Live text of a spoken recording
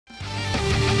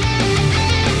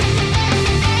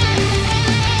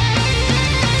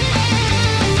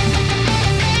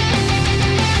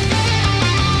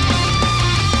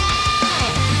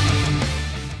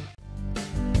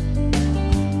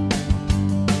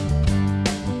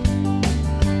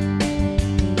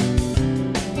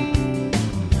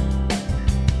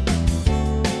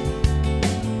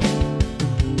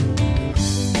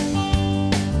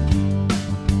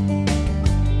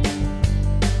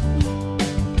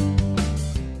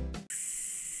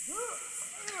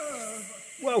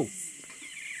Whoa!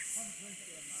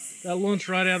 That launched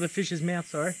right out of the fish's mouth,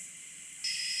 sorry. I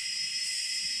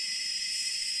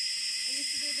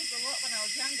used to do this a lot when I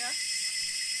was younger.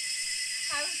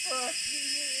 Have for a few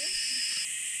years.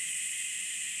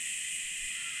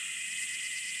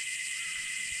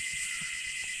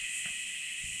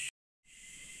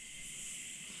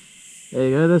 There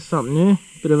you go, there's something new.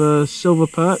 Bit of a silver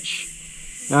perch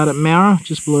out at Moura,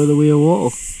 just below the weir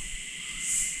wall.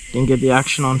 Didn't get the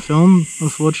action on film,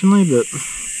 unfortunately, but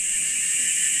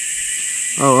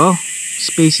oh well.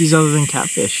 Species other than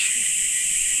catfish.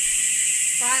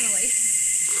 Finally.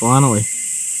 Finally.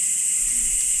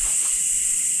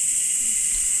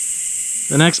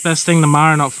 The next best thing to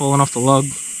Moura not falling off the log.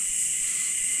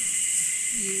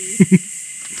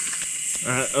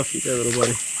 Alright, off you go, little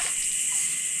buddy.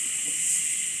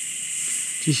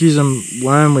 Just use some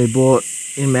worm we bought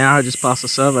in Moura just past the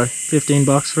servo.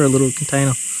 $15 for a little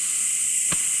container.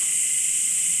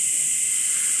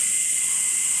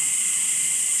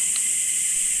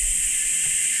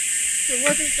 It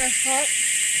wasn't so hot.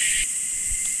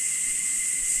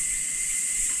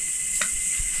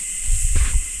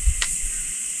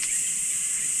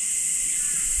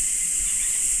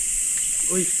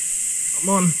 Oi, come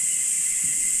on.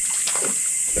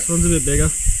 This one's a bit bigger.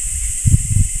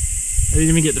 I didn't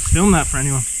even get to film that for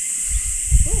anyone.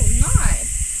 Oh, nice.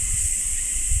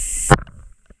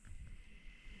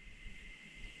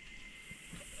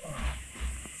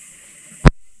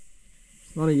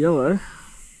 It's not a yellow.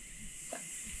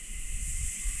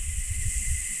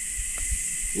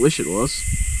 Wish it was.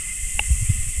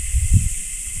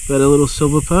 But a little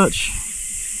silver perch.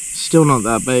 Still not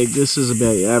that big. This is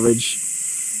about your average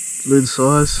lid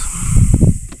size.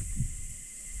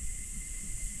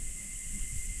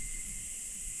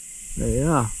 There you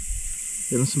are.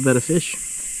 Getting some better fish.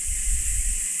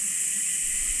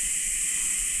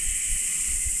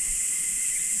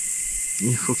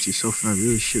 You fucked yourself in a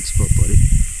really shit spot, buddy.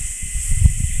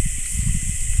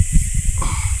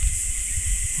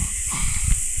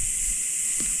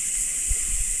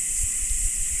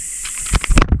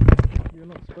 You're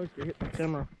not supposed to hit the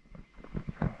camera.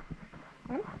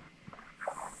 Huh?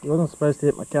 You wasn't supposed to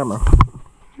hit my camera.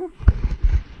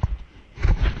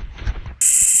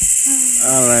 I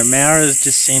don't know, Moura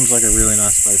just seems like a really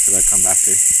nice place that I'd come back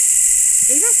to.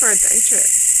 Even for a day trip.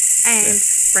 And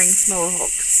bring smaller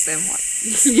hooks than what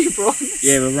you brought.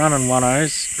 Yeah, we're running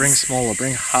 1/0s. Bring smaller,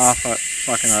 bring half a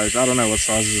fucking O's. I don't know what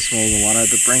sizes are smaller than 1/0,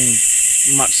 but bring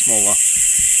much smaller.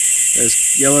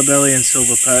 There's yellow belly and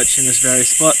silver perch in this very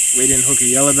spot. We didn't hook a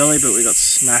yellow belly, but we got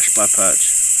smashed by perch.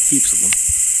 Heaps of them.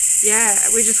 Yeah,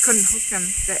 we just couldn't hook them.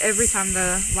 So every time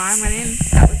the line went in,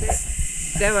 that was it.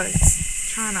 They were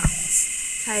trying to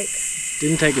take.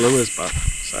 Didn't take lures, but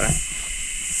so.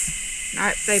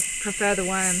 Nope, they prefer the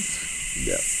worms.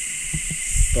 Yeah.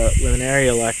 But with an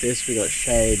area like this, we got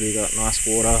shade, we got nice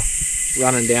water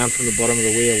running down from the bottom of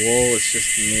the weir wall. It's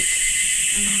just mint.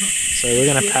 So we're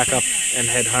gonna pack up and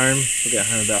head home. We'll get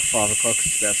home about 5 o'clock.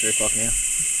 It's about 3 o'clock now.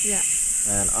 Yeah.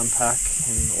 And unpack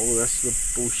and all the rest of the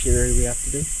bullshittery we have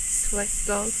to do. Collect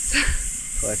dogs.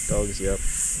 Collect dogs, yep.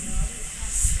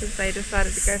 Because they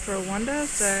decided to go for a wander,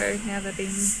 so now they're being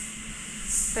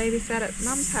babysat at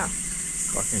Mum's house.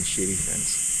 Fucking shitty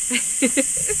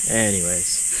fence. Anyways,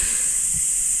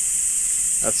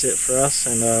 that's it for us,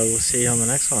 and we'll see you on the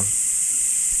next one.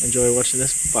 Enjoy watching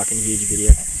this fucking huge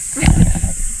video.